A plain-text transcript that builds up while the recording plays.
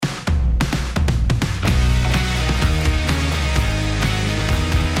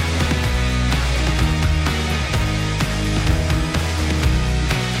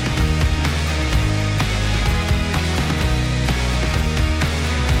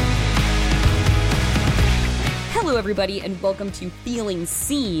everybody, and welcome to Feeling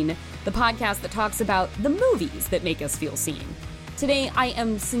Seen, the podcast that talks about the movies that make us feel seen. Today, I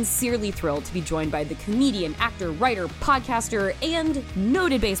am sincerely thrilled to be joined by the comedian, actor, writer, podcaster, and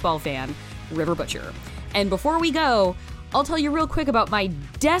noted baseball fan, River Butcher. And before we go, I'll tell you real quick about my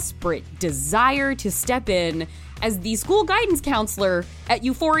desperate desire to step in as the school guidance counselor at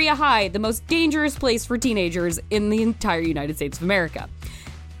Euphoria High, the most dangerous place for teenagers in the entire United States of America.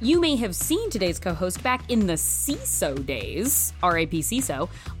 You may have seen today's co-host back in the CISO days, R.I.P. CISO,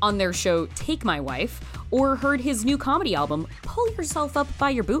 on their show Take My Wife, or heard his new comedy album, Pull Yourself Up by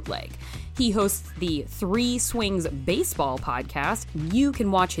Your Bootleg. He hosts the Three Swings Baseball podcast. You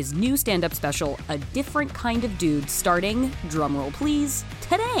can watch his new stand-up special, A Different Kind of Dude, starting, drumroll please,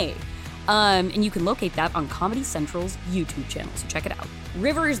 today. And you can locate that on Comedy Central's YouTube channel, so check it out.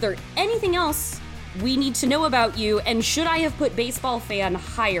 River, is there anything else we need to know about you, and should I have put baseball fan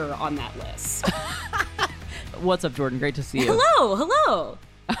higher on that list? What's up, Jordan? Great to see you. Hello.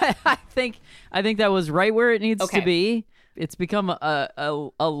 I think that was right where it needs to be. It's become a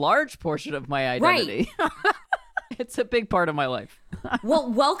large portion of my identity. Right. It's a big part of my life.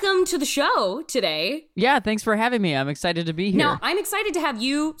 Well, welcome to the show today. Yeah, thanks for having me. I'm excited to be here. Now, I'm excited to have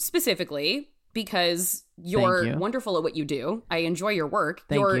you specifically because you're wonderful at what you do. I enjoy your work.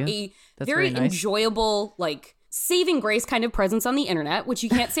 You're a very enjoyable, saving grace kind of presence on the internet, which you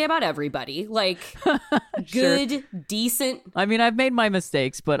can't say about everybody. Good, decent. I mean, I've made my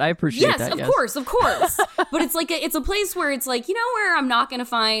mistakes, but I appreciate that. Yes, of course. But it's a place where it's where I'm not going to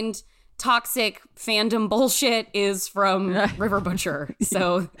find toxic fandom bullshit is from River Butcher.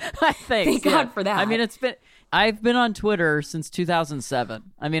 So thank God for that. I mean, I've been on Twitter since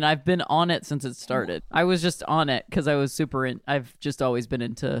 2007. I mean, I've been on it since it started. I was just on it because I was I've just always been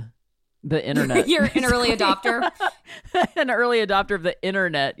into the internet. You're an early adopter. An early adopter of the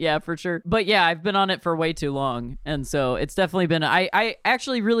internet, yeah, for sure. But yeah, I've been on it for way too long, and so it's definitely been. I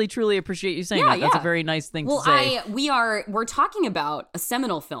actually really truly appreciate you saying that. That's a very nice thing to say. We're talking about a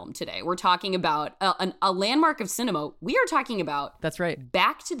seminal film today. We're talking about a landmark of cinema. We are talking about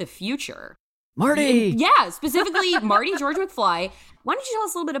Back to the Future. Marty. Yeah, specifically Marty George McFly. Why don't you tell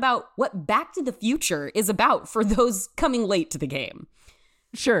us a little bit about what Back to the Future is about for those coming late to the game?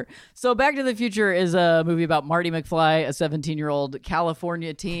 Sure. So Back to the Future is a movie about Marty McFly, a 17-year-old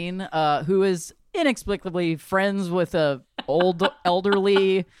California teen who is inexplicably friends with a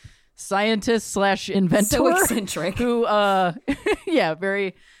elderly scientist / inventor. So eccentric. Who,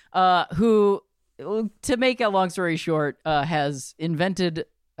 who, to make a long story short, has invented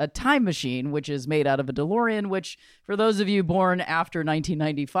a time machine, which is made out of a DeLorean, which, for those of you born after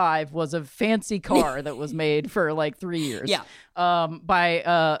 1995, was a fancy car that was made for 3 years. Yeah.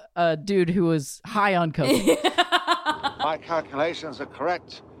 By a dude who was high on coke. My calculations are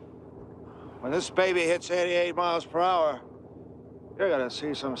correct. When this baby hits 88 miles per hour, you're gonna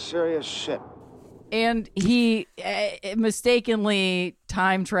see some serious shit. And he mistakenly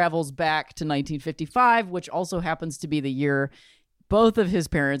time travels back to 1955, which also happens to be the year both of his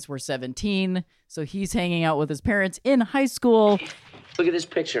parents were 17, so he's hanging out with his parents in high school. Look at this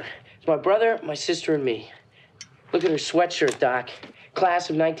picture. It's my brother, my sister, and me. Look at her sweatshirt, Doc. Class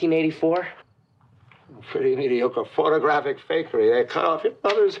of 1984. Pretty mediocre photographic fakery. They cut off your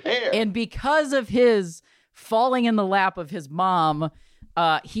mother's hair. And because of his falling in the lap of his mom,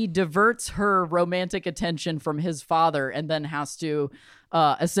 he diverts her romantic attention from his father and then has to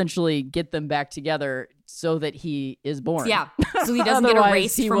essentially get them back together so that he is born. Yeah, so he doesn't get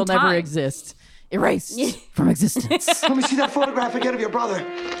erased he from will time. Never exist. Erased from existence. Let me see that photograph again of your brother.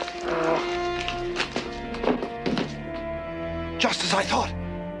 Just as I thought.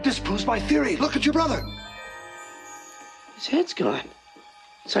 This proves my theory. Look at your brother. His head's gone.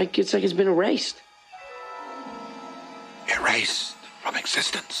 It's like it's been erased. Erased from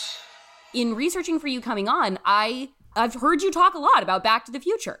existence. In researching for you coming on, I've heard you talk a lot about Back to the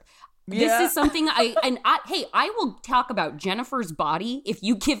Future. This is something I will talk about Jennifer's body if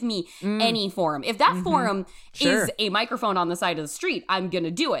you give me any forum. If that forum is a microphone on the side of the street, I'm going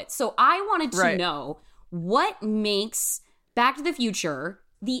to do it. So I wanted to know what makes Back to the Future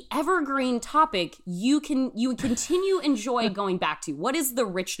the evergreen topic you continue enjoy going back to. What is the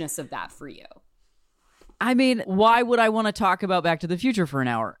richness of that for you? I mean, why would I want to talk about Back to the Future for an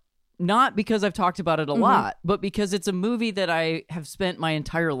hour? Not because I've talked about it a lot, but because it's a movie that I have spent my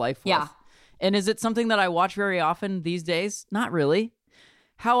entire life with. Yeah. And is it something that I watch very often these days? Not really.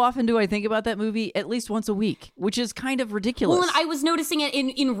 How often do I think about that movie? At least once a week, which is kind of ridiculous. Well, and I was noticing it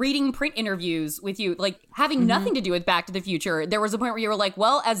in reading print interviews with you, having nothing to do with Back to the Future. There was a point where you were like,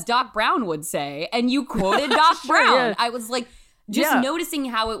 well, as Doc Brown would say, and you quoted Doc Brown. Yeah. I was like, just Yeah. noticing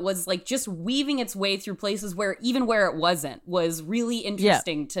how it was like just weaving its way through places where even where it wasn't was really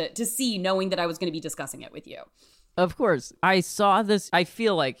interesting to see, knowing that I was going to be discussing it with you. Of course. I saw this. I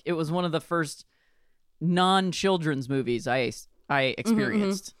feel like it was one of the first non-children's movies I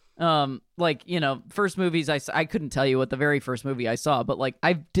experienced. Like, you know, first movies I couldn't tell you what the very first movie I saw, but like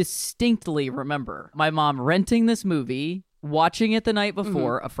I distinctly remember my mom renting this movie, watching it the night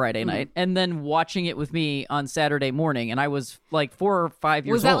before, a Friday night, and then watching it with me on Saturday morning. And I was like 4 or 5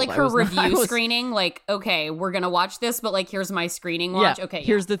 years old. Was that like her review screening? Like, okay, we're going to watch this, but like, here's my screening watch. Yeah, Okay.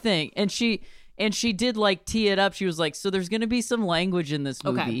 Here's the thing. And she did like tee it up. She was like, so there's going to be some language in this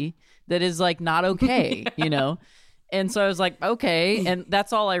movie that is like not okay, you know? And so I was like, okay. And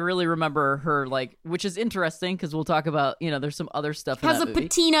that's all I really remember her like, which is interesting because we'll talk about, you know, there's some other stuff in Has that a movie.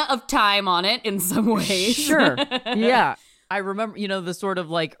 patina of time on it in some ways. Sure. Yeah. I remember, you know, the sort of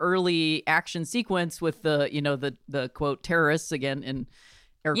like early action sequence with the, you know, the quote terrorists again in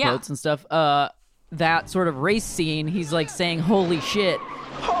air quotes and stuff. That sort of race scene, he's like saying, holy shit.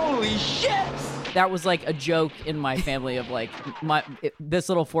 Holy shit! That was like a joke in my family of like this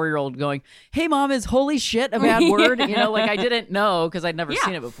little 4-year-old going, hey mom, is holy shit a bad word? You know, like I didn't know because I'd never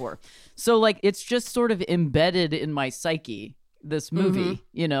seen it before. So like it's just sort of embedded in my psyche, this movie,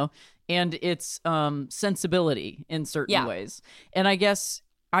 you know, and its sensibility in certain ways. And I guess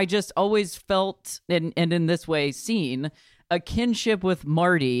I just always felt, and in this way seen, a kinship with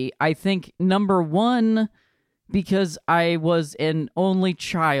Marty. I think number one, because I was an only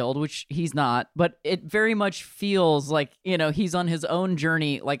child, which he's not, but it very much feels like, you know, he's on his own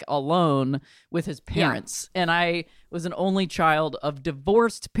journey, like alone with his parents. And I was an only child of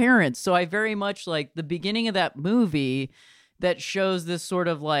divorced parents. So I very much like the beginning of that movie that shows this sort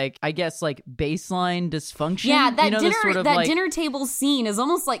of like, I guess, like baseline dysfunction. Yeah, that you know, dinner sort of that like, dinner table scene is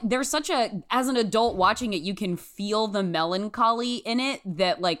almost like there's such a, as an adult watching it, you can feel the melancholy in it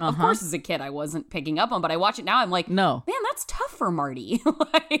that like, of course as a kid I wasn't picking up on, but I watch it now, I'm like, no, man, that's tough for Marty.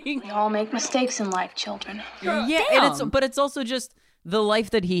 Like, We all make mistakes in life, children. yeah, and it's also just the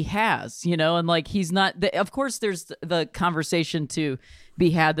life that he has, you know, and like he's not. Of course, there's the conversation to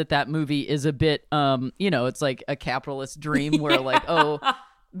be had that movie is a bit, you know, it's like a capitalist dream where like, oh,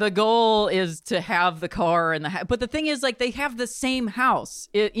 the goal is to have the car and the but the thing is like they have the same house,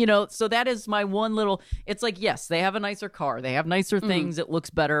 you know, so that is my one little. It's like, yes, they have a nicer car, they have nicer things, it looks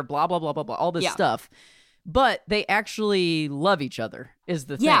better, blah blah blah blah blah, all this stuff. But they actually love each other is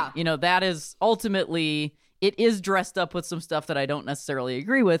the thing. Yeah. You know, that is ultimately, it is dressed up with some stuff that I don't necessarily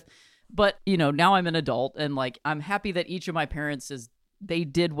agree with. But, you know, now I'm an adult and like, I'm happy that each of my parents they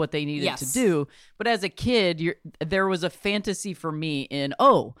did what they needed to do. But as a kid, there was a fantasy for me in,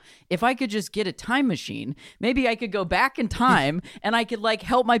 oh, if I could just get a time machine, maybe I could go back in time and I could like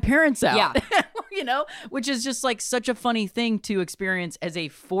help my parents out. Yeah. You know, which is just like such a funny thing to experience as a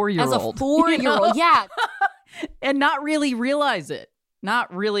 4-year-old. as a 4-year-old, yeah. And not really realize it.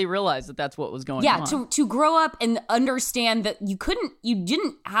 Not really realize that that's what was going on. Yeah, to grow up and understand that you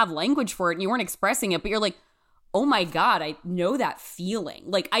didn't have language for it and you weren't expressing it, but you're like, oh my God, I know that feeling.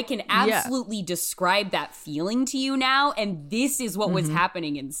 Like, I can absolutely describe that feeling to you now, and this is what was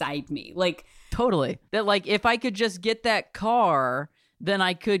happening inside me. Like, totally. That, like, if I could just get that car, then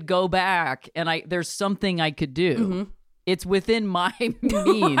I could go back and there's something I could do. It's within my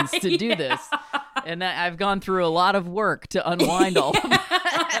means to do this. And I've gone through a lot of work to unwind all of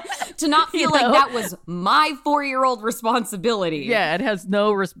that. to not feel like that was my 4-year-old responsibility. Yeah, it has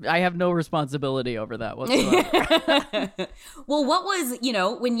I have no responsibility over that whatsoever. Well, what was, you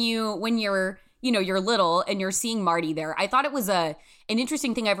know, when you're you know, you're little and you're seeing Marty there, I thought it was an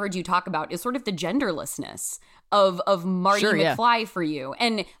interesting thing I've heard you talk about is sort of the genderlessness of Marty McFly for you.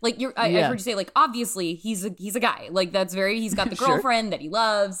 And like I heard you say, like, obviously he's a guy. Like, that's he's got the girlfriend that he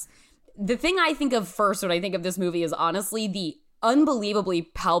loves. The thing I think of first when I think of this movie is honestly the unbelievably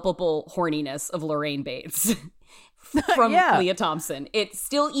palpable horniness of Lorraine Bates from Leah Thompson. It's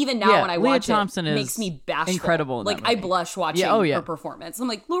still, even now when I watch Leah Thompson it, makes me bashful. Incredible in like, that movie. I blush watching her performance. I'm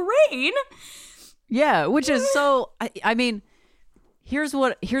like, Lorraine? Yeah, which is so, I mean, here's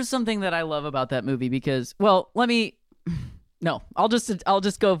something that I love about that movie because, well, I'll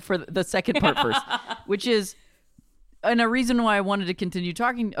just go for the second part first, which is, and a reason why I wanted to continue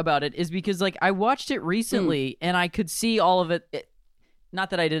talking about it is because, like, I watched it recently and I could see all of it.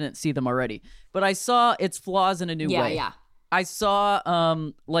 Not that I didn't see them already, but I saw its flaws in a new way. Yeah. I saw,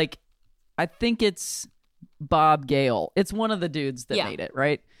 like, I think it's Bob Gale. It's one of the dudes that made it,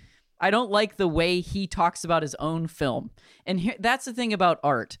 right? I don't like the way he talks about his own film. And that's the thing about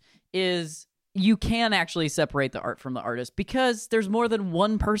art is you can actually separate the art from the artist because there's more than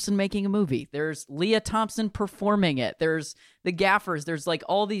one person making a movie. There's Leah Thompson performing it. There's the gaffers. There's like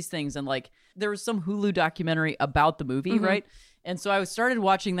all these things. And like there was some Hulu documentary about the movie, right? And so I started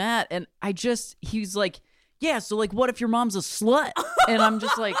watching that and he's like, yeah, so like what if your mom's a slut? And I'm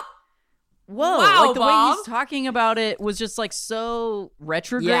just like, whoa. Wow, like the Bob. way he's talking about it was just like so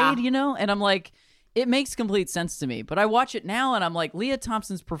retrograde, you know? And I'm like, it makes complete sense to me, but I watch it now and I'm like, Leah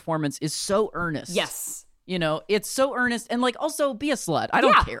Thompson's performance is so earnest. Yes. You know, it's so earnest and like also be a slut. I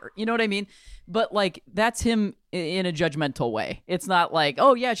don't care. You know what I mean? But like that's him in a judgmental way. It's not like,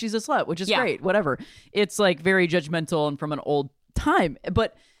 oh yeah, she's a slut, which is great, whatever. It's like very judgmental and from an old time.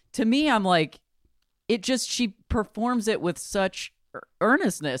 But to me, I'm like, she performs it with such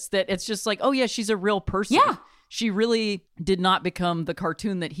earnestness that it's just like, oh yeah, she's a real person. Yeah. She really did not become the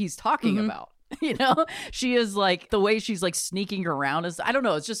cartoon that he's talking about. You know, she is like the way she's like sneaking around is, I don't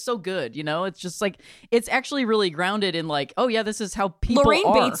know. It's just so good. You know, it's just like, it's actually really grounded in like, oh yeah, this is how people Lorraine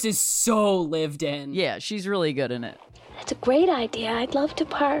are. Bates is so lived in. Yeah, she's really good in it. That's a great idea. I'd love to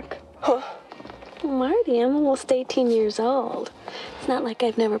park. Huh. Marty, I'm almost 18 years old. It's not like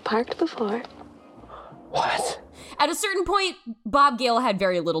I've never parked before. What? At a certain point, Bob Gale had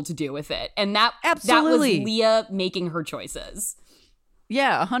very little to do with it. And that was Absolutely. Leah making her choices.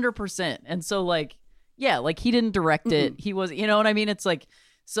 Yeah, 100%. And so like, yeah, like he didn't direct it. He was, you know what I mean? It's like,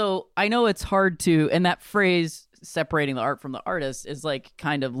 so I know it's hard to, and that phrase separating the art from the artist is like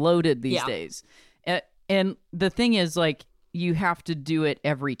kind of loaded these days. And the thing is like, you have to do it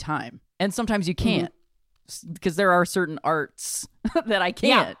every time. And sometimes you can't because there are certain arts that I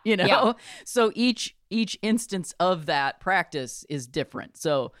can't, you know? Yeah. So each instance of that practice is different.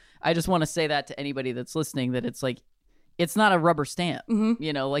 So I just want to say that to anybody that's listening, that it's like, it's not a rubber stamp,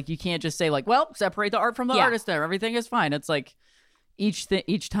 you know, like you can't just say like, well, separate the art from the artist there. Everything is fine. It's like each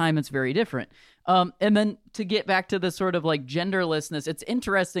time it's very different. And then to get back to the sort of like genderlessness, it's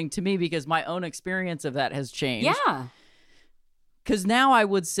interesting to me because my own experience of that has changed. Yeah. Because now I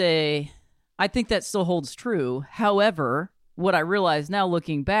would say, I think that still holds true. However, what I realize now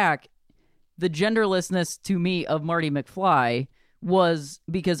looking back, the genderlessness to me of Marty McFly was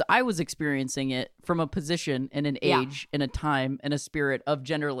because I was experiencing it from a position and an age and a time and a spirit of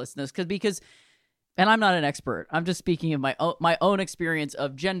genderlessness. Because, and I'm not an expert. I'm just speaking of my own experience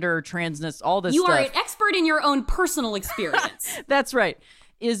of gender, transness, all this stuff. You are an expert in your own personal experience. That's right.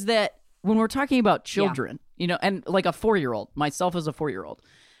 Is that when we're talking about children, you know, and like a 4-year-old, myself as a 4-year-old,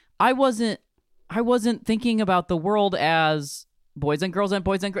 I wasn't thinking about the world as boys and girls and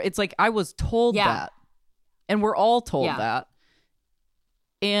boys and girls. It's like I was told that. And we're all told that.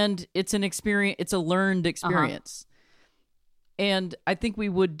 And it's an experience, it's a learned experience. And I think we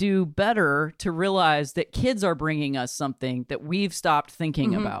would do better to realize that kids are bringing us something that we've stopped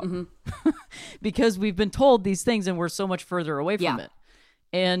thinking about because we've been told these things and we're so much further away from it.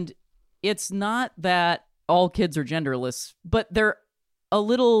 And it's not that all kids are genderless, but they're a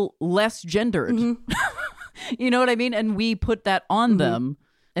little less gendered. You know what I mean? And we put that on them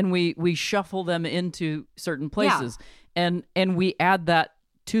and we shuffle them into certain places and we add that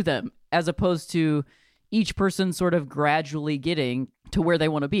to them as opposed to each person sort of gradually getting to where they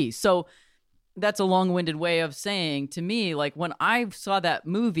want to be. So that's a long-winded way of saying to me, like when I saw that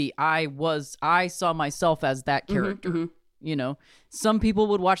movie, I saw myself as that character. You know, some people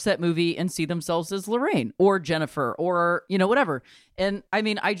would watch that movie and see themselves as Lorraine or Jennifer or, you know, whatever. And I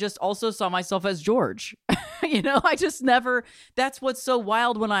mean, I just also saw myself as George. You know, I just never, that's what's so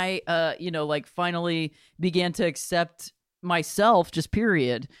wild when I, you know, like finally began to accept myself, just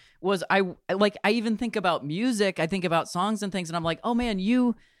period, was I even think about music, I think about songs and things, and I'm like, oh man,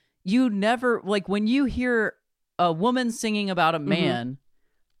 you never, like when you hear a woman singing about a man,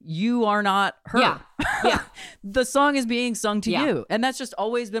 you are not her. Yeah. The song is being sung to you. And that's just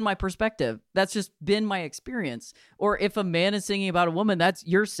always been my perspective. That's just been my experience. Or if a man is singing about a woman,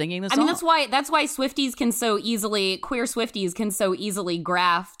 you're singing the song. I mean, that's why Swifties can so easily, queer Swifties can so easily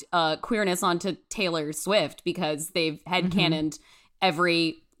graft queerness onto Taylor Swift because they've headcanoned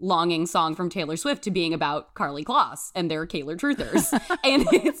every longing song from Taylor Swift to being about Karlie Kloss and their Kaler Truthers. And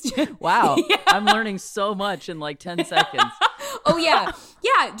it's just, wow. I'm learning so much in like 10 seconds. Oh, yeah.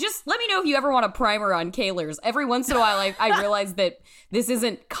 Yeah, just let me know if you ever want a primer on Kalers. Every once in a while, I realize that this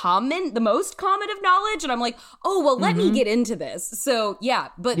isn't the most common of knowledge, and I'm like, oh, well, let me get into this. So, yeah.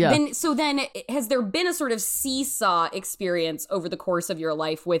 But then has there been a sort of seesaw experience over the course of your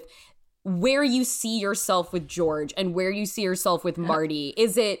life with where you see yourself with George and where you see yourself with Marty?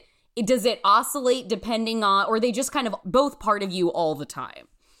 Does it oscillate depending on, or are they just kind of both part of you all the time?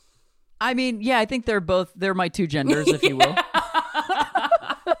 I mean, yeah, I think they're my two genders, if you will.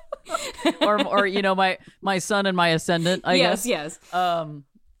 or you know, my son and my ascendant, I guess. Yes.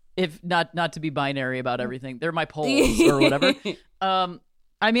 If not to be binary about everything, they're my poles or whatever.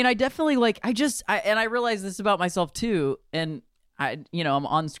 I mean, I definitely and I realize this about myself too. And I'm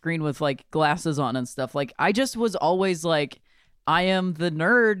on screen with like glasses on and stuff. Like, I just was always like, I am the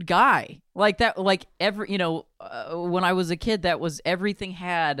nerd guy. Like that, like when I was a kid, that was everything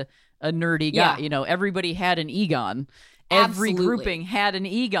had a nerdy guy. Yeah. Everybody had an Egon. Every grouping had an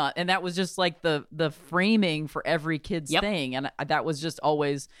Egon, and that was just like the framing for every kid's thing. And that was just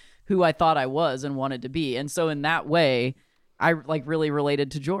always who I thought I was and wanted to be. And so in that way, I like really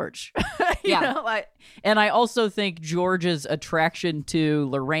related to George. And I also think George's attraction to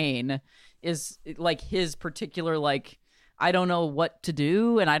Lorraine is like his particular, like, I don't know what to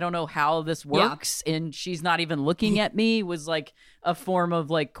do and I don't know how this works and she's not even looking at me, was like a form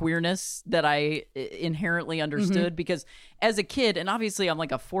of like queerness that I inherently understood because as a kid, and obviously I'm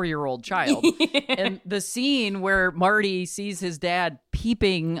like a 4-year-old child, and the scene where Marty sees his dad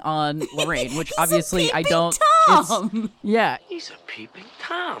peeping on Lorraine, which obviously I don't. Tom. He's a peeping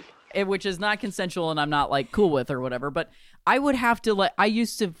Tom. Which is not consensual and I'm not like cool with or whatever, but I would have to I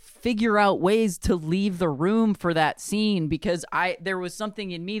used to figure out ways to leave the room for that scene because there was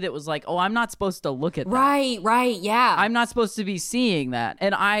something in me that was like, oh, I'm not supposed to look at that. Right, yeah. I'm not supposed to be seeing that.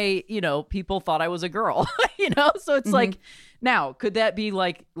 And people thought I was a girl, so it's like, now, could that be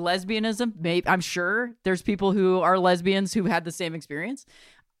like lesbianism? Maybe. I'm sure there's people who are lesbians who had the same experience.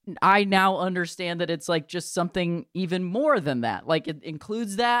 I now understand that it's like just something even more than that. Like it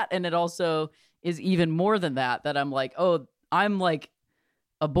includes that, and it also is even more than that. That I'm like, oh, I'm like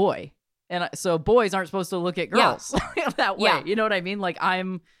a boy, and so boys aren't supposed to look at girls that way. Yeah. You know what I mean? Like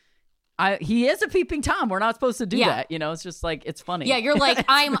he is a peeping Tom. We're not supposed to do that. It's just like, it's funny. Yeah, you're like,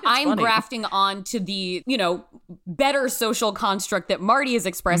 I'm funny. grafting on to the, better social construct that Marty is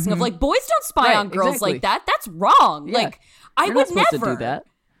expressing of like, boys don't spy on girls like that. That's wrong. Yeah. Like, I You're would not supposed never to do that.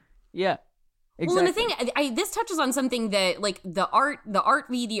 Yeah. Exactly. Well, and the thing, this touches on something that, like, the art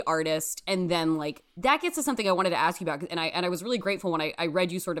v. the artist, and then, like, that gets to something I wanted to ask you about, and I was really grateful when I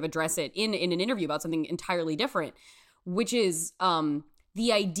read you sort of address it in an interview about something entirely different, which is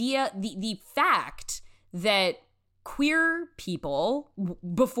the idea, the fact that queer people,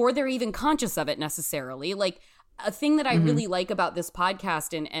 before they're even conscious of it necessarily, like, a thing that I really like about this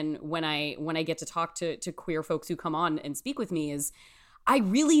podcast and when I get to talk to queer folks who come on and speak with me is, I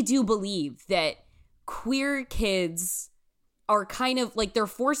really do believe that queer kids are kind of like, they're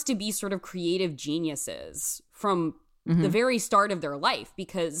forced to be sort of creative geniuses from the very start of their life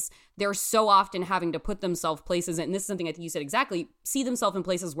because they're so often having to put themselves places, and this is something I think you said exactly, see themselves in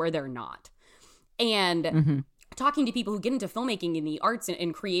places where they're not. And talking to people who get into filmmaking in the arts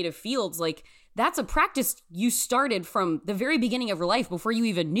and creative fields, like, that's a practice you started from the very beginning of your life before you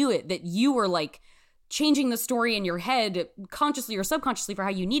even knew it, that you were like changing the story in your head consciously or subconsciously for how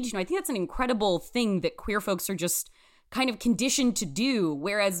you need to know. I think that's an incredible thing that queer folks are just kind of conditioned to do,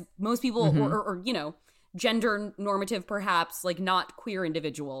 whereas most people or gender normative, perhaps, like not queer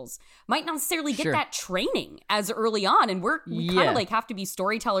individuals might not necessarily get that training as early on. And we kind of like have to be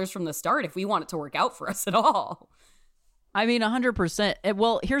storytellers from the start if we want it to work out for us at all. I mean, 100%.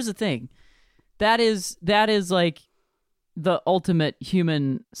 Well, here's the thing. That is like the ultimate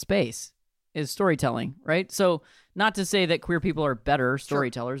human space is storytelling, right? So not to say that queer people are better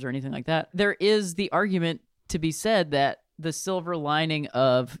storytellers or anything like that. There is the argument to be said that the silver lining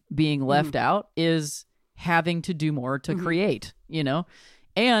of being left out is having to do more to create,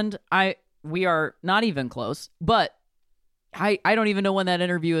 And we are not even close, but I don't even know when that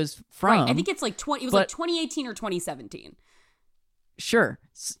interview is from. Right. I think it's like like 2018 or 2017. Sure.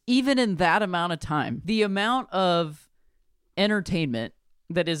 Even in that amount of time, the amount of entertainment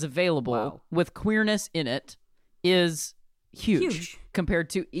that is available with queerness in it is huge compared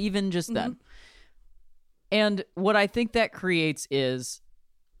to even just then. And what I think that creates is,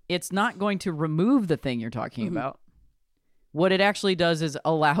 it's not going to remove the thing you're talking about. What it actually does is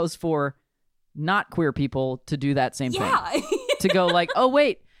allows for not queer people to do that same thing. To go like, oh,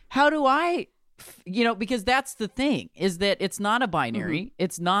 wait, how do I, because that's the thing, is that it's not a binary.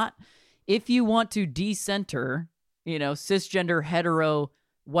 It's not, if you want to decenter, cisgender, hetero,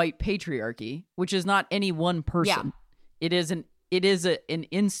 white patriarchy, which is not any one person. It is an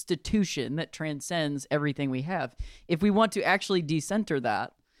institution that transcends everything we have. If we want to actually decenter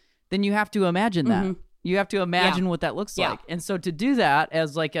that, then you have to imagine that. You have to imagine what that looks like. And so to do that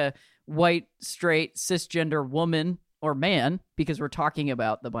as like a white, straight, cisgender woman or man, because we're talking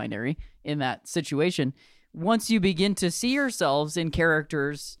about the binary in that situation, once you begin to see yourselves in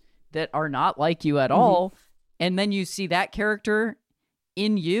characters that are not like you at all, and then you see that character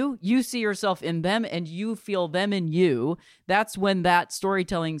in you, you see yourself in them, and you feel them in you, that's when that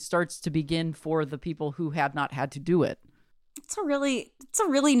storytelling starts to begin for the people who have not had to do it. It's a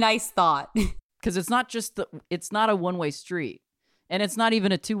really nice thought. Because it's not a one-way street, and it's not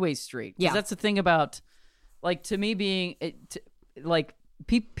even a two-way street. Yeah, that's the thing about, like, to me being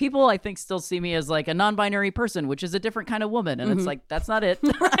people I think still see me as like a non-binary person, which is a different kind of woman, and it's like, that's not it.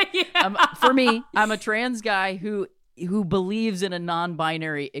 Right, yeah. For me, I'm a trans guy who believes in a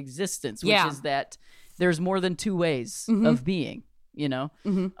non-binary existence, which is that there's more than two ways of being, you know?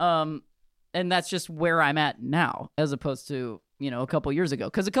 And that's just where I'm at now, as opposed to, you know, a couple years ago.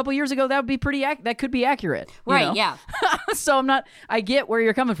 Because a couple years ago, that would be that could be accurate. Right, know? yeah. So I get where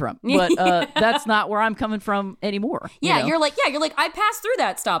you're coming from, but that's not where I'm coming from anymore. Yeah, you know? you're like, I passed through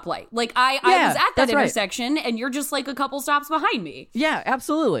that stoplight. Like, I was at that intersection, and you're just like a couple stops behind me. Yeah,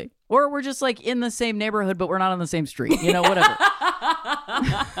 absolutely. Or we're just like in the same neighborhood, but we're not on the same street, you know, whatever.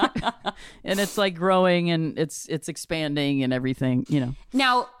 And it's like growing and it's expanding and everything, you know.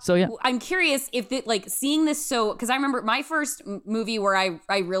 Now, so yeah, I'm curious if it, like, seeing this, so because I remember my first movie where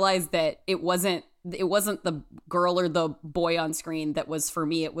I realized that it wasn't the girl or the boy on screen that was for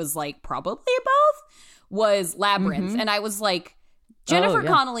me. It was like probably both. Was Labyrinth, and I was like, Jennifer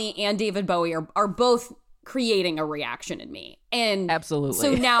Connelly and David Bowie are both creating a reaction in me. And absolutely.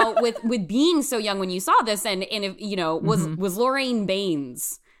 So now with being so young when you saw this, and if, you know, was Lorraine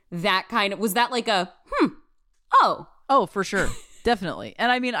Baines that kind of, was that like a oh for sure. Definitely.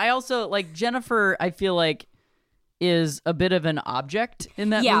 And I mean, I also like Jennifer, I feel like, is a bit of an object in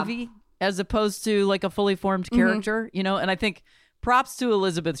that movie as opposed to like a fully formed character, you know. And I think props to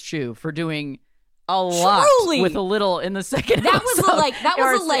Elizabeth Shue for doing a lot with a little in the second that episode.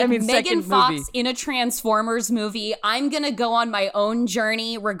 was like Megan Fox in a Transformers movie. I'm gonna go on my own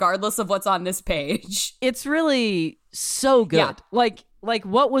journey regardless of what's on this page. It's really so good. Like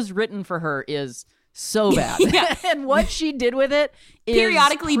what was written for her is so bad. And what she did with it is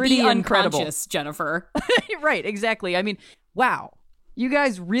periodically pretty be incredible. Unconscious, Jennifer. Right, exactly. I mean, wow. You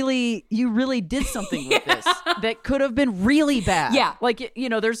guys really did something with this that could have been really bad. Yeah. Like, you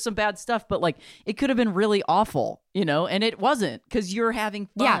know, there's some bad stuff, but like it could have been really awful, you know, and it wasn't because you're having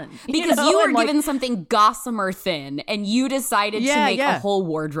fun. Yeah, because you were given something gossamer thin and you decided to make a whole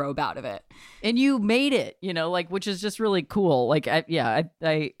wardrobe out of it. And you made it, you know, like, which is just really cool. Like, I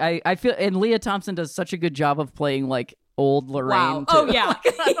feel, and Leah Thompson does such a good job of playing like old Lorraine. Wow. Too. Oh, yeah.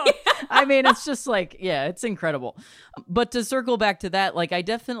 I mean, it's just like, yeah, it's incredible. But to circle back to that, like, I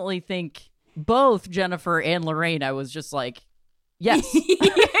definitely think both Jennifer and Lorraine, I was just like, yes. You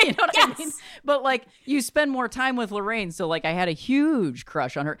know what I mean? But like, you spend more time with Lorraine. So like, I had a huge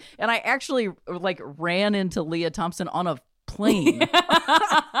crush on her. And I actually like ran into Leah Thompson on a plane.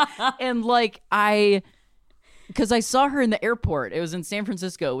 And like, because I saw her in the airport. It was in San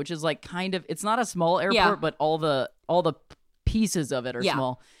Francisco, which is like kind of, it's not a small airport, but all the pieces of it are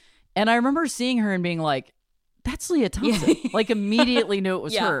small. And I remember seeing her and being like, that's Leah Thompson. Like immediately knew it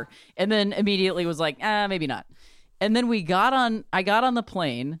was her. And then immediately was like, maybe not. And then I got on the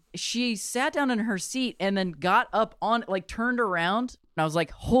plane. She sat down in her seat and then got up on, like turned around. And I was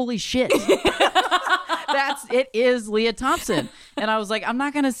like, holy shit. It is Leah Thompson. And I was like, I'm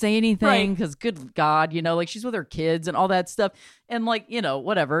not going to say anything because good God, you know, like she's with her kids and all that stuff. And like, you know,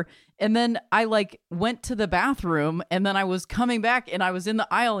 whatever. And then I like went to the bathroom and then I was coming back and I was in the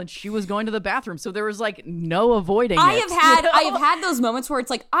aisle and she was going to the bathroom. So there was like no avoiding it. I have had those moments where it's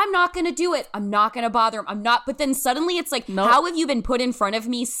like, I'm not going to do it. I'm not going to bother him. I'm not. But then suddenly it's like, how have you been put in front of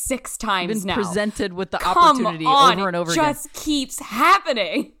me 6 times now? Presented with the opportunity over and over again. It just keeps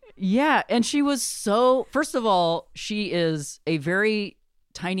happening. Yeah, and she was so, first of all, she is a very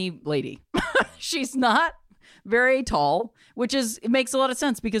tiny lady. She's not very tall, which it makes a lot of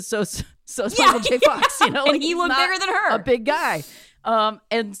sense because so is Michael J. Fox, you know, like and he looked bigger than her. A big guy.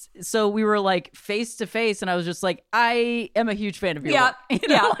 And so we were like face to face and I was just like, I am a huge fan of your work. You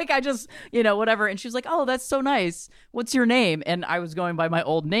know, like I just, you know, whatever. And she was like, oh, that's so nice. What's your name? And I was going by my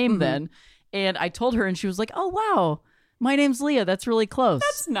old name then. And I told her and she was like, oh, wow. My name's Leah. That's really close.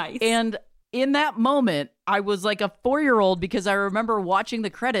 That's nice. And in that moment, I was like a 4-year-old because I remember watching the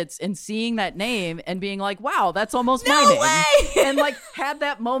credits and seeing that name and being like, wow, that's almost my name. Way! And like had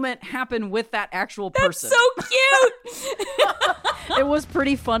that moment happen with that actual person. That's so cute. It was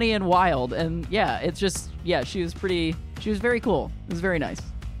pretty funny and wild. And yeah, it's just, she was very cool. It was very nice.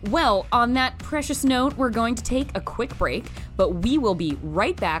 Well, on that precious note, we're going to take a quick break, but we will be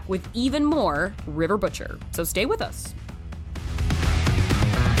right back with even more River Butcher. So stay with us.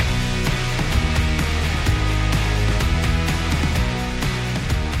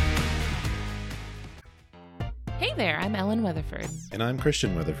 Hey there, I'm Ellen Weatherford. And I'm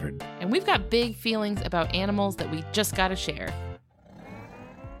Christian Weatherford. And we've got big feelings about animals that we just gotta share.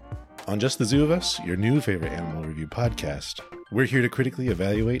 On Just the Zoo of Us, your new favorite animal review podcast, we're here to critically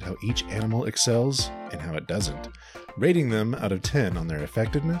evaluate how each animal excels and how it doesn't, rating them out of 10 on their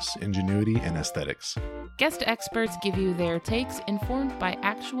effectiveness, ingenuity, and aesthetics. Guest experts give you their takes informed by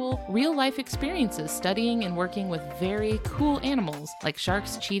actual, real-life experiences studying and working with very cool animals like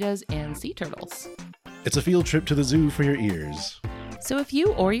sharks, cheetahs, and sea turtles. It's a field trip to the zoo for your ears. So if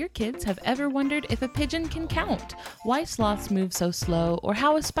you or your kids have ever wondered if a pigeon can count, why sloths move so slow, or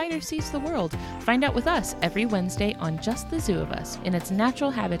how a spider sees the world, find out with us every Wednesday on Just the Zoo of Us in its natural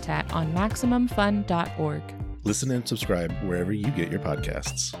habitat on MaximumFun.org. Listen and subscribe wherever you get your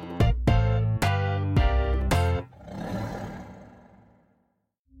podcasts.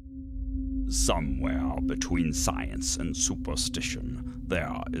 Somewhere between science and superstition,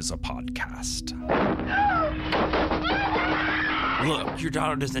 there is a podcast. Look, your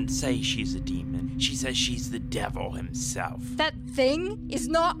daughter doesn't say she's a demon. She says she's the devil himself. That thing is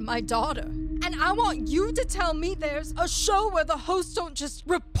not my daughter. And I want you to tell me there's a show where the hosts don't just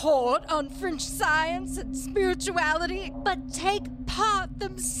report on fringe science and spirituality, but take part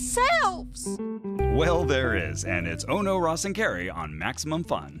themselves. Well, there is, and it's Ono, Ross, and Carrie on Maximum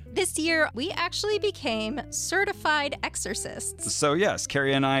Fun. This year, we actually became certified exorcists. So yes,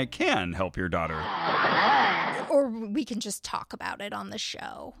 Carrie and I can help your daughter. Or we can just talk about it on the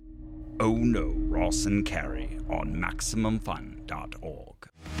show. Ono, Ross, and Carrie on MaximumFun.org.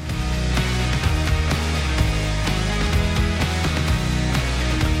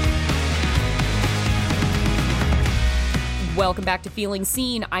 Welcome back to Feeling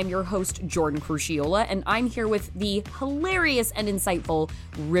Seen. I'm your host, Jordan Crucchiola, and I'm here with the hilarious and insightful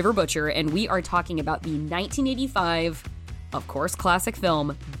River Butcher, and we are talking about the 1985, of course, classic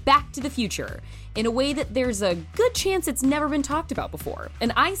film, Back to the Future, in a way that there's a good chance it's never been talked about before.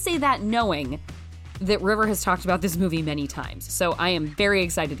 And I say that knowing that River has talked about this movie many times, so I am very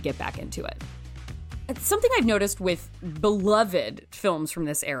excited to get back into it. It's something I've noticed with beloved films from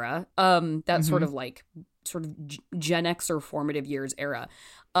this era, sort of Gen X or formative years era.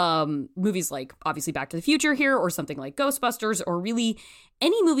 Movies like, obviously, Back to the Future here, or something like Ghostbusters, or really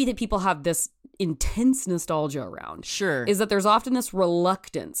any movie that people have this intense nostalgia around. Sure. Is that there's often this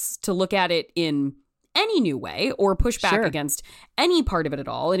reluctance to look at it in any new way or push back against any part of it at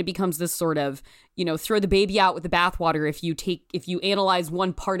all. And it becomes this sort of, throw the baby out with the bathwater. If you analyze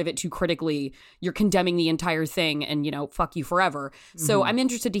one part of it too critically, you're condemning the entire thing and, fuck you forever. So I'm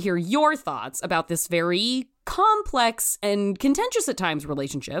interested to hear your thoughts about this very complex and contentious at times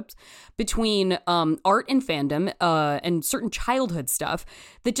relationships between art and fandom and certain childhood stuff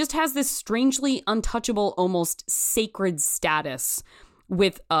that just has this strangely untouchable, almost sacred status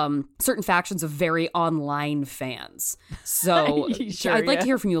with certain factions of very online fans. So I'd like to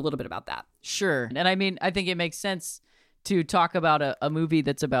hear from you a little bit about that. Sure. And I mean, I think it makes sense to talk about a movie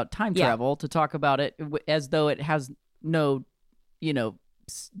that's about time travel, to talk about it as though it has no,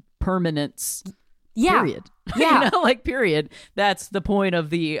 permanence. Period. Yeah. Period. That's the point of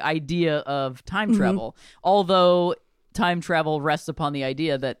the idea of time travel. Although time travel rests upon the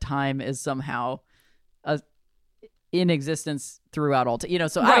idea that time is somehow in existence throughout all time.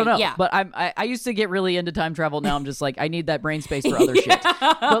 So I don't know. Yeah. But I used to get really into time travel. Now I'm just like, I need that brain space for other shit.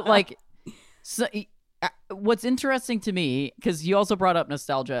 But what's interesting to me, because you also brought up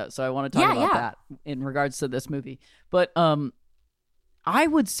nostalgia, so I want to talk about that in regards to this movie. But I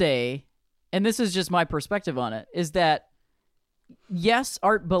would say, and this is just my perspective on it, is that yes,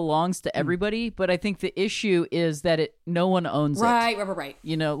 art belongs to everybody, but I think the issue is that no one owns it. Right.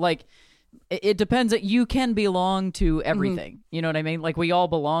 It depends that you can belong to everything. You know what I mean? Like, we all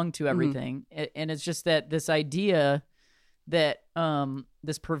belong to everything. And it's just that this idea that,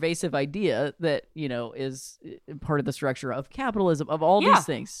 this pervasive idea that, is part of the structure of capitalism, of all these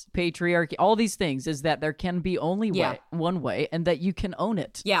things, patriarchy, all these things, is that there can be only one way, and that you can own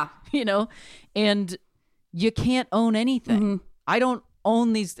it. Yeah. And you can't own anything. I don't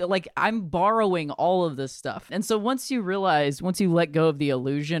own these, I'm borrowing all of this stuff. And so once you let go of the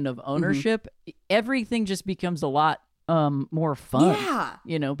illusion of ownership, everything just becomes a lot more fun.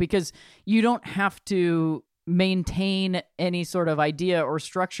 Yeah. Because you don't have to maintain any sort of idea or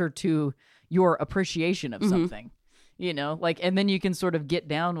structure to your appreciation of something. And then you can sort of get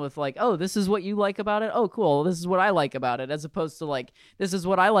down with oh, this is what you like about it. Oh, cool. This is what I like about it, as opposed to this is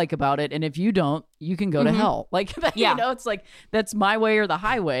what I like about it. And if you don't, you can go to hell. It's that's my way or the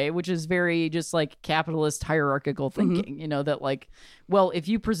highway, which is very just capitalist hierarchical thinking, that well, if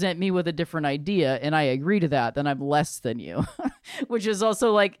you present me with a different idea and I agree to that, then I'm less than you, which is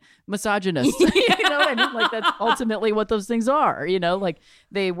also like misogynist. You know what I mean? Like that's ultimately what those things are, you know, like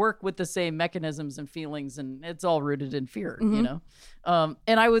they work with the same mechanisms and feelings, and it's all rooted in fear, you know?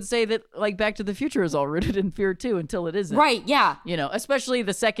 And I would say that like Back to the Future is all rooted in fear too, until it isn't. Right. Yeah. You know, especially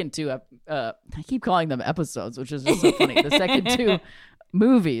the second two, I keep calling them episodes, which is just so funny. The second two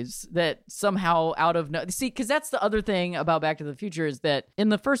movies that somehow see, because that's the other thing about Back to the Future is that in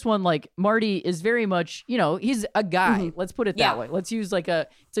the first one, like Marty is very much, you know, he's a guy. Let's put it that way. Let's use like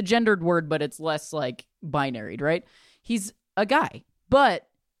it's a gendered word, but it's less like binaried, right? He's a guy, but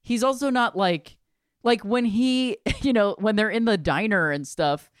he's also not like when he, you know, when they're in the diner and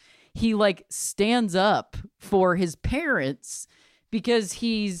stuff, he like stands up for his parents because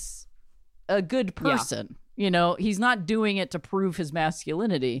he's a good person. You know, he's not doing it to prove his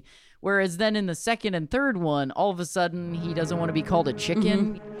masculinity. Whereas then in the second and third one, all of a sudden he doesn't want to be called a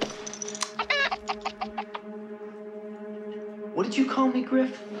chicken. What did you call me,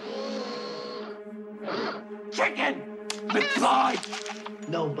 Griff? Chicken! McFly!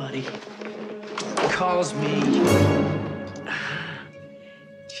 Nobody calls me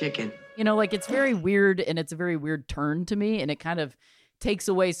chicken. You know, like it's very weird, and it's a very weird turn to me, and it kind of takes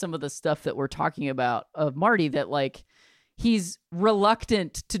away some of the stuff that we're talking about of Marty, that like he's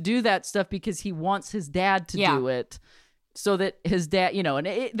reluctant to do that stuff because he wants his dad to do it, so that his dad, you know,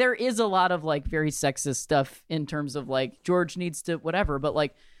 and there is a lot of like very sexist stuff in terms of like George needs to whatever, but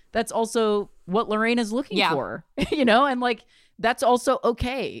like that's also what Lorraine is looking for, you know, and like that's also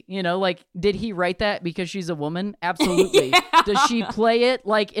okay, you know, like did he write that because she's a woman? Absolutely. Does she play it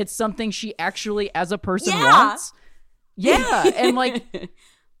like it's something she actually as a person wants? Yeah, and like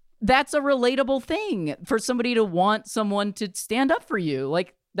that's a relatable thing for somebody to want someone to stand up for you.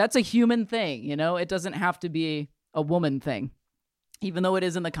 Like that's a human thing, you know? It doesn't have to be a woman thing, even though it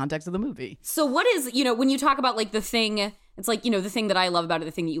is in the context of the movie. So what is, you know, when you talk about like the thing, it's like, you know, the thing that I love about it,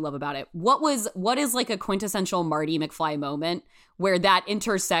 the thing that you love about it. What is like a quintessential Marty McFly moment where that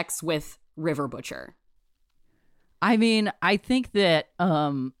intersects with River Butcher? I mean, I think that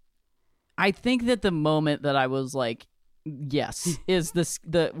the moment that I was like, yes, is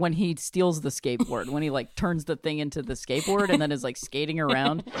the when he steals the skateboard, when he like turns the thing into the skateboard and then is like skating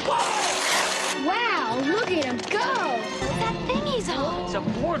around. Wow, look at him go! That thing he's on. It's a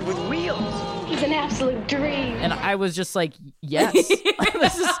board with wheels. He's an absolute dream. And I was just like, yes,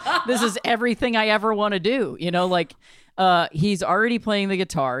 this is everything I ever want to do. You know, like he's already playing the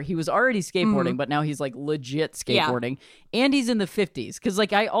guitar. He was already skateboarding, but now he's like legit skateboarding. And he's in the 50s. Because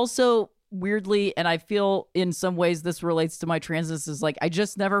like I also weirdly, and I feel in some ways this relates to my transness, is like I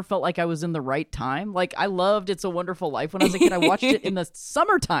just never felt like I was in the right time. Like I loved It's a Wonderful Life when I was a kid. I watched it in the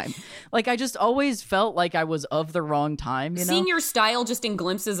summertime. Like I just always felt like I was of the wrong time, you know? Seeing your style just in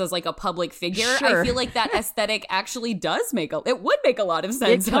glimpses as like a public figure, I feel like that aesthetic actually does it would make a lot of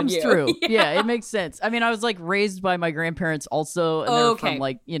sense. It comes on you. through. Yeah, it makes sense. I mean, I was like raised by my grandparents also, and they're from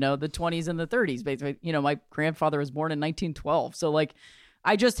like, you know, the 20s and the 30s. Basically, you know, my grandfather was born in 1912. So like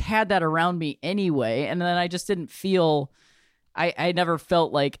I just had that around me anyway. And then I just didn't feel, I never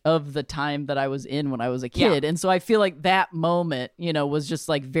felt like of the time that I was in when I was a kid. And so I feel like that moment, you know, was just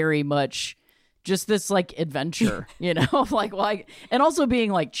like very much just this like adventure, you know, like, and also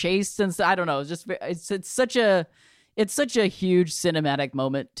being like chased and I don't know, it's just, it's such a huge cinematic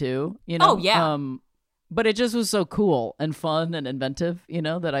moment too, you know? Oh yeah. But it just was so cool and fun and inventive, you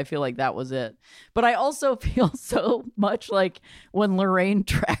know, that I feel like that was it. But I also feel so much like when Lorraine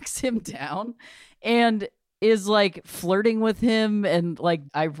tracks him down and is like flirting with him, and like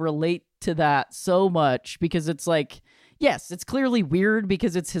I relate to that so much because it's like, yes, it's clearly weird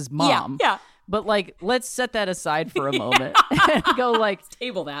because it's his mom. Yeah. But like, let's set that aside for a moment and go like,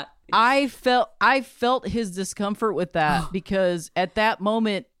 table that. I felt his discomfort with that because at that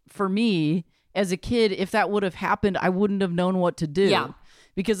moment for me, as a kid, if that would have happened, I wouldn't have known what to do. Yeah.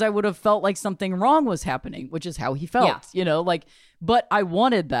 Because I would have felt like something wrong was happening, which is how he felt, you know, like, but I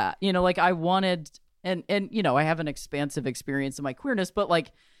wanted that, you know, like I wanted, and, you know, I have an expansive experience of my queerness, but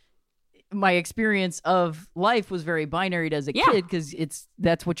like my experience of life was very binary as a kid because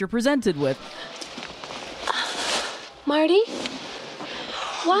that's what you're presented with. Marty,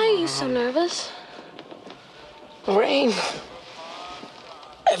 why are you so nervous? Lorraine,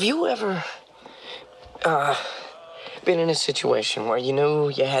 have you ever been in a situation where you knew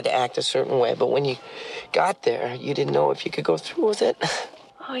you had to act a certain way, but when you got there, you didn't know if you could go through with it?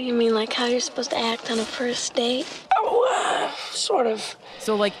 Oh, you mean like how you're supposed to act on a first date? Oh, sort of.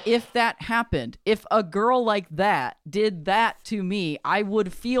 So, like, if that happened, if a girl like that did that to me, I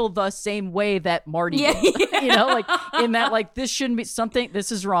would feel the same way that Marty did. You know, like, in that, like, this shouldn't be something,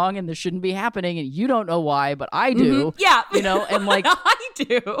 this is wrong and this shouldn't be happening, and you don't know why, but I do. Yeah. You know, and like, I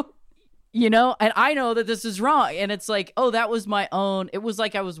do. You know, and I know that this is wrong. And it's like, oh, that was my own. It was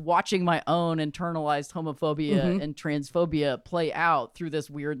like I was watching my own internalized homophobia and transphobia play out through this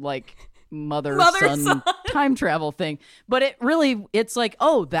weird, like, mother-son time travel thing. But it's like,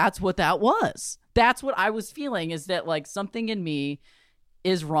 oh, that's what that was. That's what I was feeling, is that, like, something in me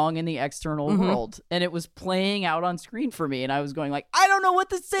is wrong in the external world, and it was playing out on screen for me, and I was going like, I don't know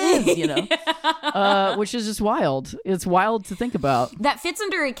what this is, you know. Which is just wild. It's wild to think about. That fits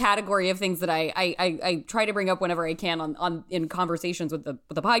under a category of things that I try to bring up whenever I can on in conversations with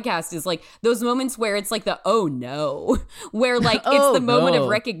the podcast, is like those moments where it's like the oh no, where like it's the moment of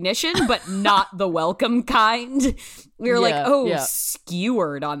recognition but not the welcome kind. We were like,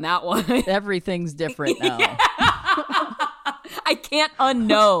 skewered on that one. Everything's different now. I can't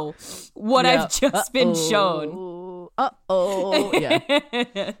unknow what I've just been shown.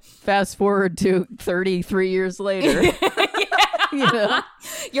 Yeah. Fast forward to 33 years later. You know?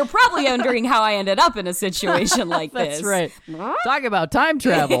 You're probably wondering how I ended up in a situation like this. That's right. Talk about time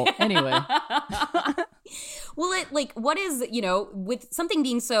travel. Anyway. Well, what is, you know, with something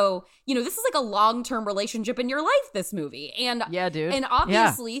being so, you know, this is like a long-term relationship in your life, this movie. And yeah, dude. And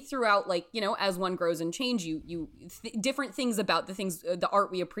obviously throughout, like, you know, as one grows and change, different things about the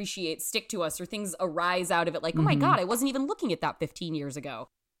art we appreciate stick to us, or things arise out of it. Like, oh my God, I wasn't even looking at that 15 years ago.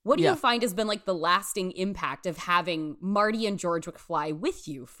 What do you find has been like the lasting impact of having Marty and George McFly with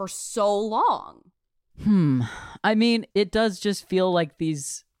you for so long? I mean, it does just feel like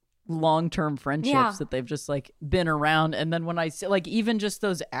these long-term friendships that they've just like been around. And then when I see, like, even just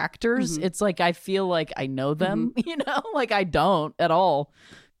those actors, it's like I feel like I know them, you know, like I don't at all.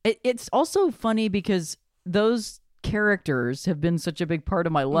 It's also funny because those characters have been such a big part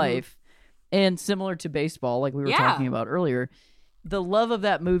of my life, and similar to baseball, like we were talking about earlier, the love of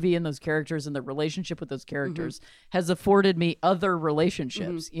that movie and those characters and the relationship with those characters has afforded me other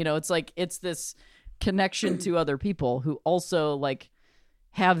relationships. You know, it's like it's this connection to other people who also like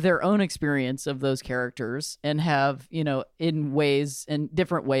have their own experience of those characters and have, you know, in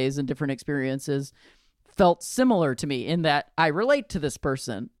different ways and different experiences felt similar to me in that I relate to this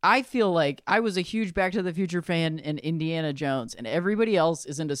person. I feel like I was a huge Back to the Future fan and Indiana Jones, and everybody else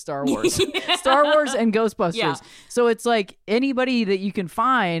is into Star Wars. Star Wars and Ghostbusters. Yeah. So it's like anybody that you can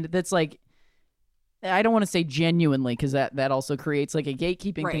find that's like, I don't want to say genuinely, because that also creates like a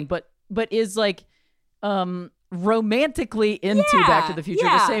gatekeeping thing, but is like romantically into Back to the Future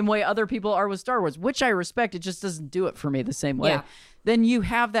the same way other people are with Star Wars, which I respect. It just doesn't do it for me the same way. Then you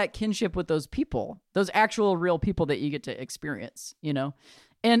have that kinship with those people, those actual real people that you get to experience, you know?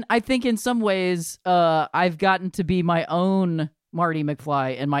 And I think in some ways, I've gotten to be my own Marty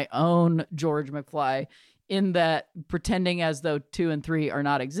McFly and my own George McFly, in that pretending as though 2 and 3 are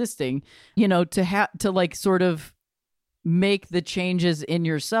not existing, you know, to like sort of make the changes in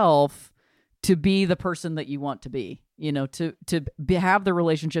yourself to be the person that you want to be, you know, to have the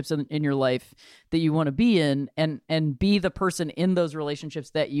relationships in your life that you want to be in, and be the person in those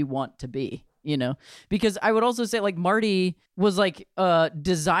relationships that you want to be, you know, because I would also say like Marty was like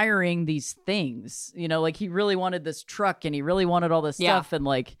desiring these things, you know, like he really wanted this truck and he really wanted all this stuff, and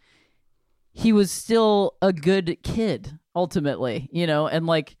like he was still a good kid ultimately, you know, and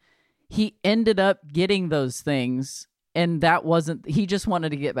like he ended up getting those things, and he just wanted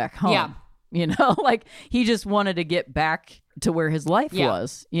to get back home. Yeah. You know, like he just wanted to get back to where his life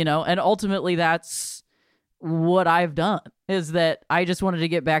was, you know, and ultimately that's what I've done, is that I just wanted to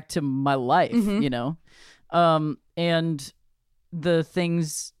get back to my life, you know, and the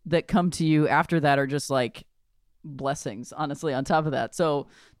things that come to you after that are just like blessings, honestly, on top of that. So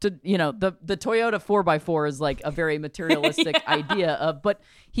you know, the Toyota 4x4 is like a very materialistic idea of, but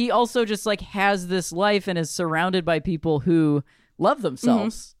he also just like has this life and is surrounded by people who love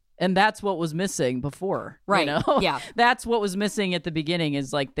themselves. And that's what was missing before, right? You know? Yeah, that's what was missing at the beginning,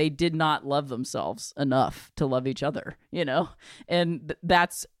 is like they did not love themselves enough to love each other, you know? And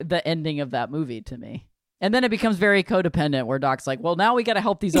that's the ending of that movie to me. And then it becomes very codependent, where Doc's like, well, now we got to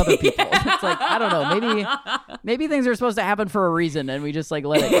help these other people. It's like, I don't know, maybe things are supposed to happen for a reason, and we just like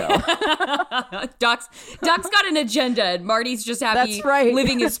let it go. Doc's got an agenda, and Marty's just happy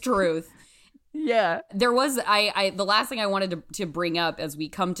living his truth. Yeah. There was the last thing I wanted to bring up as we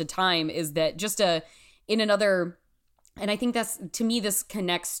come to time is that just in another, and I think that's, to me, this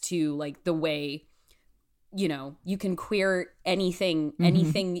connects to like the way you know, you can queer anything,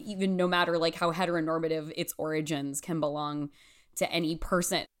 even no matter like how heteronormative its origins, can belong to any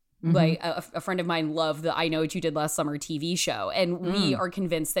person. Like a friend of mine loved the I Know What You Did Last Summer TV show, and we are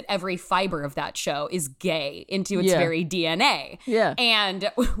convinced that every fiber of that show is gay into its very DNA. Yeah.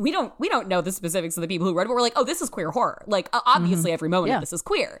 And we don't know the specifics of the people who wrote it, but we're like, oh, this is queer horror. Like, obviously every moment of this is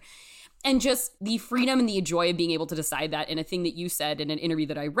queer. And just the freedom and the joy of being able to decide that, in a thing that you said in an interview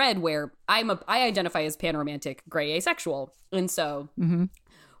that I read, where I identify as panromantic, gray, asexual. And so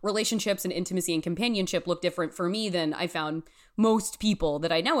relationships and intimacy and companionship look different for me than I found most people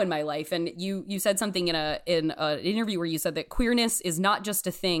that I know in my life. And you said something in an interview where you said that queerness is not just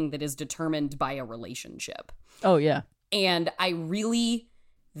a thing that is determined by a relationship. Oh, yeah. And I really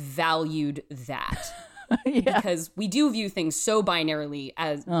valued that. Because we do view things so binarily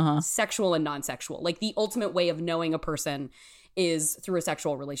as sexual and non-sexual. Like, the ultimate way of knowing a person is through a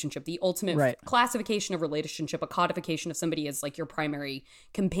sexual relationship. The ultimate classification of relationship, a codification of somebody as like your primary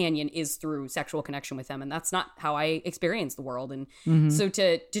companion, is through sexual connection with them. And that's not how I experience the world. And so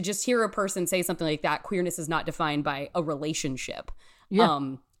to just hear a person say something like that, queerness is not defined by a relationship,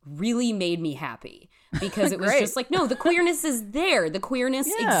 really made me happy, because it was just like, no, the queerness is there. The queerness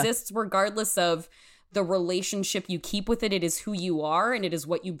exists regardless of the relationship you keep with it. It is who you are, and it is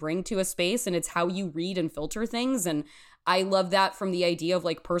what you bring to a space, and it's how you read and filter things. And I love that, from the idea of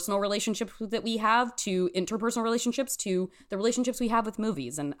like personal relationships that we have to interpersonal relationships to the relationships we have with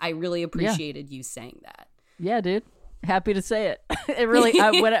movies. And I really appreciated you saying that. Yeah, dude. Happy to say it. It really,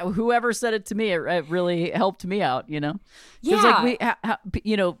 whoever said it to me, it really helped me out, you know? Yeah. Like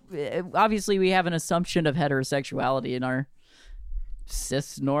you know, obviously we have an assumption of heterosexuality in our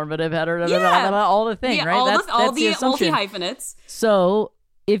cis-normative all the thing, right? All the assumption. multi-hyphenates. So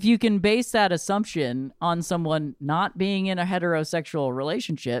if you can base that assumption on someone not being in a heterosexual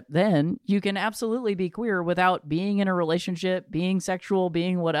relationship, then you can absolutely be queer without being in a relationship, being sexual,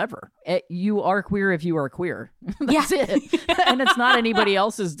 being whatever. You are queer if you are queer. That's it. And it's not anybody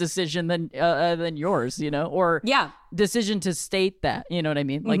else's decision than yours, you know, or decision to state that, you know what I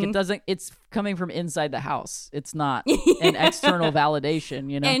mean? Like, it's coming from inside the house. It's not an external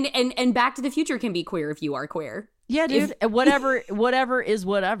validation, you know? And Back to the Future can be queer if you are queer. Yeah, dude. Whatever is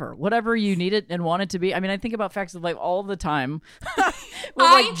whatever. Whatever you need it and want it to be. I mean, I think about Facts of Life all the time.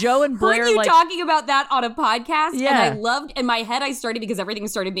 Like Joe and Blair, heard you talking about that on a podcast, and I loved. In my head, I started, because everything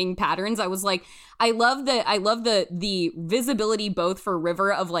started being patterns. I was like, I love the visibility both for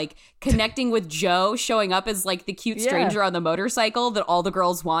River of like connecting with Joe, showing up as like the cute stranger on the motorcycle that all the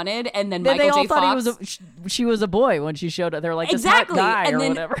girls wanted, and then Michael J. Fox. She was a boy when she showed up. They're like, exactly, this hot guy and or then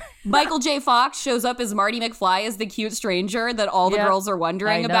whatever. Michael J. Fox shows up as Marty McFly as the cute stranger that all the girls are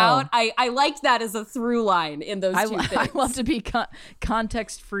wondering about. I liked that as a through line in those two things. I love to be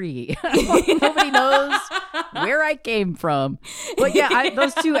context free. Nobody knows where I came from. But yeah,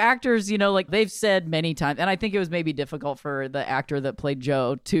 those two actors, you know, like they've said many times, and I think it was maybe difficult for the actor that played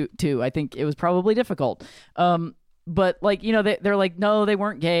Joe too. I think it was probably difficult. But like, you know, they're like, no, they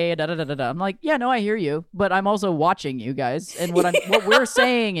weren't gay. Da, da, da, da, da. I'm like, yeah, no, I hear you, but I'm also watching you guys, and what we're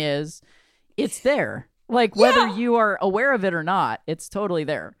saying is, it's there. Like, whether you are aware of it or not, it's totally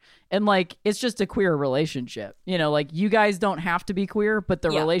there. And like, it's just a queer relationship. You know, like, you guys don't have to be queer, but the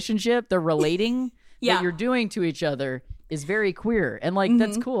relationship, the relating that you're doing to each other is very queer. And like,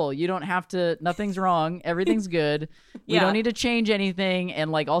 that's cool. You don't have to, nothing's wrong. Everything's good. We don't need to change anything. And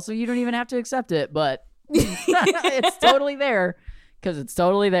like, also, you don't even have to accept it, but it's totally there. Because it's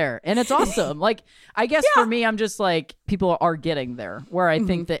totally there. And it's awesome. Like, I guess for me, I'm just like, people are getting there. Where I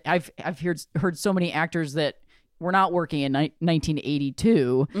think that I've heard so many actors that were not working in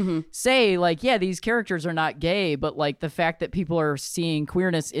 1982 say like, yeah, these characters are not gay, but like the fact that people are seeing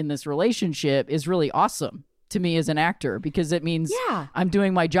queerness in this relationship is really awesome to me as an actor, because it means I'm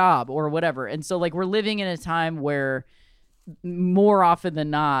doing my job or whatever. And so like, we're living in a time where more often than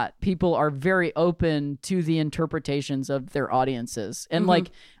not, people are very open to the interpretations of their audiences. And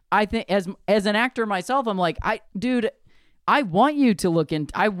like, I think as an actor myself, I'm like, I want you to look in,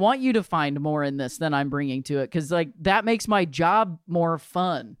 I want you to find more in this than I'm bringing to it. 'Cause like, that makes my job more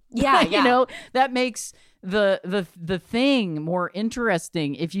fun. Yeah. You know, that makes the thing more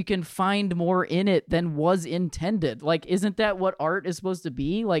interesting if you can find more in it than was intended. Like, isn't that what art is supposed to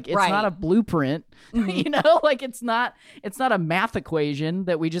be? Like, it's not a blueprint, you know, like it's not a math equation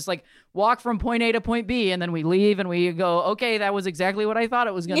that we just like walk from point A to point B and then we leave and we go, okay, that was exactly what I thought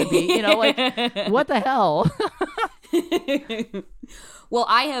it was going to be. You know, like, what the hell? Well,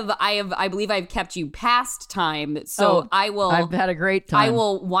 I believe I've kept you past time, so I've had a great time. I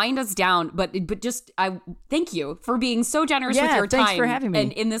will wind us down, but I thank you for being so generous with your time. Thanks for having me.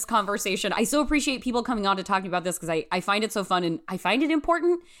 And in this conversation, I so appreciate people coming on to talk to me about this because I find it so fun and I find it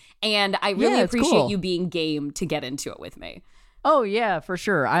important, and I really appreciate you being game to get into it with me. Oh yeah, for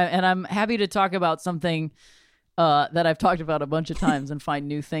sure. I'm happy to talk about something that I've talked about a bunch of times and find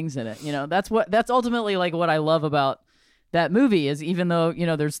new things in it. You know, that's ultimately like what I love about that movie is, even though, you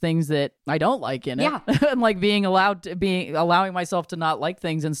know, there's things that I don't like in it, and like allowing myself to not like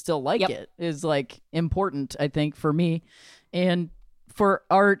things and still like it is like important, I think, for me, and for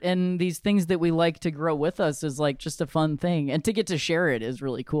art and these things that we like to grow with us is like just a fun thing, and to get to share it is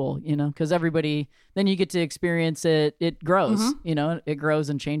really cool, you know, because everybody, then you get to experience it. It grows, you know, it grows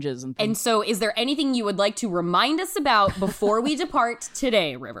and changes. And so is there anything you would like to remind us about before we depart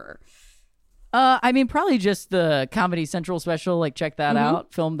today, River? I mean, probably just the Comedy Central special. Like, check that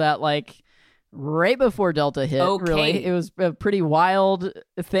out. Filmed that like right before Delta hit. Really, it was a pretty wild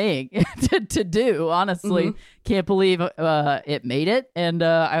thing to do. Honestly, can't believe it made it, and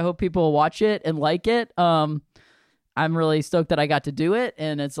I hope people watch it and like it. I'm really stoked that I got to do it,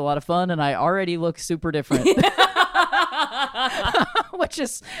 and it's a lot of fun. And I already look super different. Which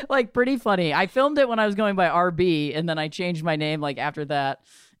is like pretty funny. I filmed it when I was going by RB, and then I changed my name like after that.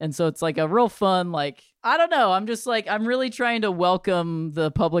 And so it's like a real fun, like, I don't know. I'm just like, I'm really trying to welcome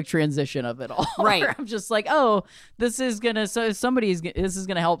the public transition of it all. Right. I'm just like, oh, this is going to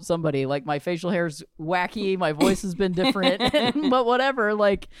help somebody. Like, my facial hair's wacky. My voice has been different, but whatever.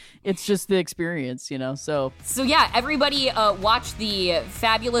 Like, it's just the experience, you know? So yeah, everybody watch the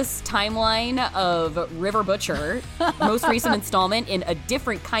fabulous timeline of River Butcher, most recent installment in A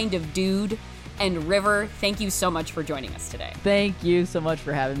Different Kind of Dude. And River, thank you so much for joining us today. Thank you so much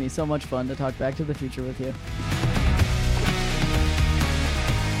for having me. So much fun to talk Back to the Future with you.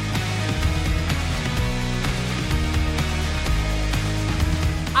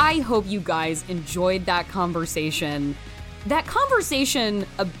 I hope you guys enjoyed that conversation. That conversation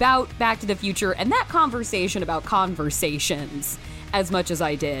about Back to the Future and that conversation about conversations as much as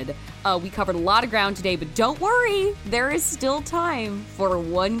I did. We covered a lot of ground today, but don't worry, there is still time for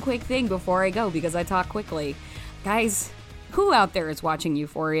one quick thing before I go because I talk quickly. Guys, who out there is watching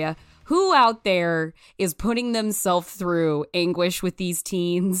Euphoria? Who out there is putting themselves through anguish with these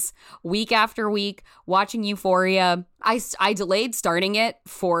teens week after week, watching Euphoria? I delayed starting it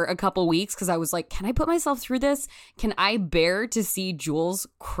for a couple weeks because I was like, can I put myself through this? Can I bear to see Jules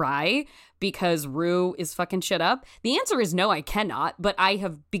cry because Rue is fucking shit up? The answer is no, I cannot, but I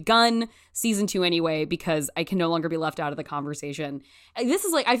have begun season 2 anyway because I can no longer be left out of the conversation. This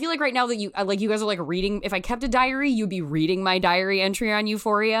is like, I feel like right now that you guys are like reading, if I kept a diary, you'd be reading my diary entry on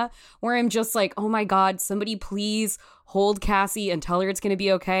Euphoria, where I'm just like, oh my God, somebody please hold Cassie and tell her it's going to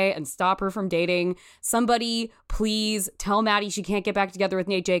be okay and stop her from dating. Somebody please tell Maddie she can't get back together with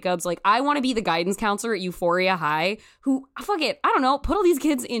Nate Jacobs. Like, I want to be the guidance counselor at Euphoria High who, fuck it, I don't know, put all these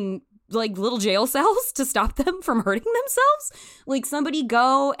kids in like little jail cells to stop them from hurting themselves. Like, somebody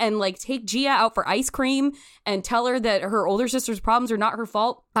go and like take Gia out for ice cream and tell her that her older sister's problems are not her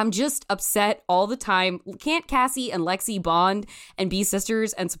fault. I'm just upset all the time. Can't Cassie and Lexi bond and be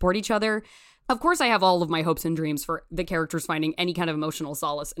sisters and support each other? Of course, I have all of my hopes and dreams for the characters finding any kind of emotional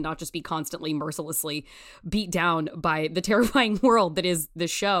solace and not just be constantly mercilessly beat down by the terrifying world that is the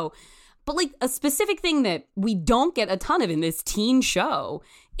show. But like a specific thing that we don't get a ton of in this teen show,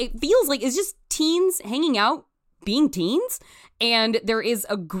 it feels like it's just teens hanging out, being teens. And there is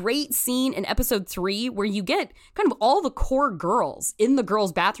a great scene in episode 3 where you get kind of all the core girls in the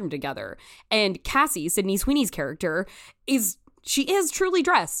girls' bathroom together. And Cassie, Sydney Sweeney's character, she is truly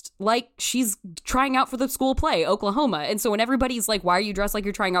dressed like she's trying out for the school play, Oklahoma. And so when everybody's like, why are you dressed like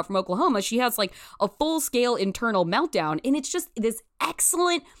you're trying out from Oklahoma? She has like a full-scale internal meltdown. And it's just this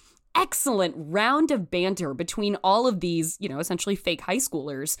excellent round of banter between all of these, you know, essentially fake high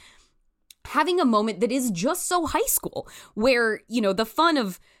schoolers having a moment that is just so high school, where, you know, the fun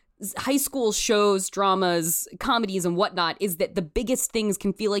of high school shows, dramas, comedies, and whatnot is that the biggest things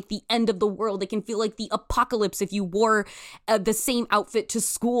can feel like the end of the world. It can feel like the apocalypse if you wore the same outfit to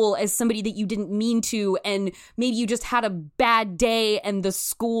school as somebody that you didn't mean to, and maybe you just had a bad day and the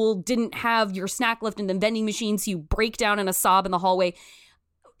school didn't have your snack left in the vending machine, so you break down in a sob in the hallway.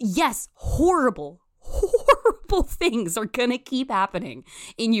 Yes, horrible things are gonna keep happening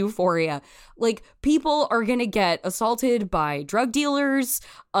in Euphoria. Like, people are gonna get assaulted by drug dealers.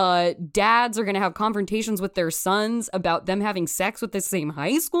 Dads are going to have confrontations with their sons about them having sex with the same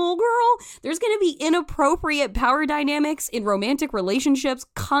high school girl. There's going to be inappropriate power dynamics in romantic relationships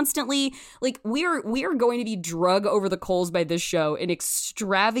constantly. Like, we are going to be drug over the coals by this show in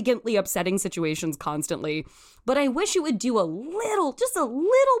extravagantly upsetting situations constantly. But I wish it would do just a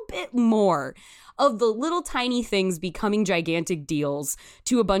little bit more of the little tiny things becoming gigantic deals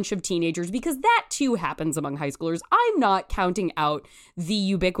to a bunch of teenagers, because that too happens among high schoolers. I'm not counting out the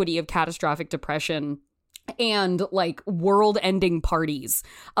ubiquity of catastrophic depression and like world-ending parties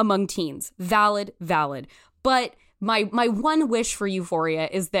among teens. Valid. But my one wish for Euphoria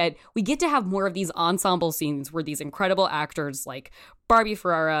is that we get to have more of these ensemble scenes where these incredible actors like Barbie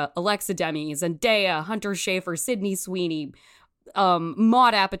Ferreira, Alexa Demi, Zendaya, Hunter Schafer, Sydney Sweeney,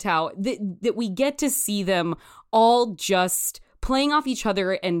 Maude Apatow, that we get to see them all just playing off each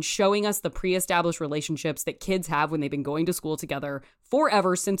other and showing us the pre-established relationships that kids have when they've been going to school together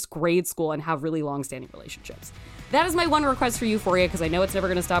forever since grade school and have really long-standing relationships. That is my one request for Euphoria, because I know it's never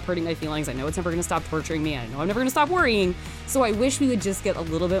going to stop hurting my feelings. I know it's never going to stop torturing me. I know I'm never going to stop worrying. So I wish we would just get a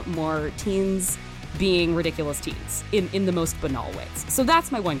little bit more teens being ridiculous teens in the most banal ways. So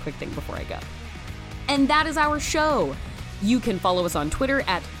that's my one quick thing before I go. And that is our show. You can follow us on Twitter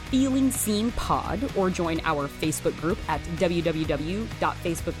at FeelingSeenPod or join our Facebook group at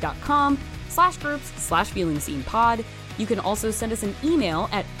www.facebook.com/groups/FeelingSeenPod. You can also send us an email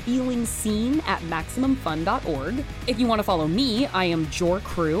at feelingseen@MaximumFun.org. If you want to follow me, I am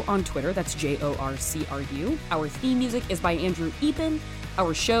JorCrew on Twitter. That's JORCRU. Our theme music is by Andrew Epen.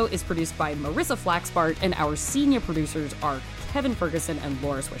 Our show is produced by Marissa Flaxbart, and our senior producers are Kevin Ferguson and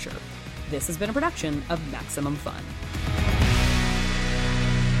Laura Swisher. This has been a production of Maximum Fun.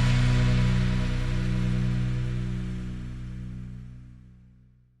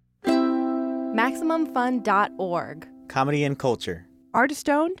 MaximumFun.org. Comedy and culture. Artist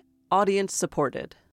owned. Audience supported.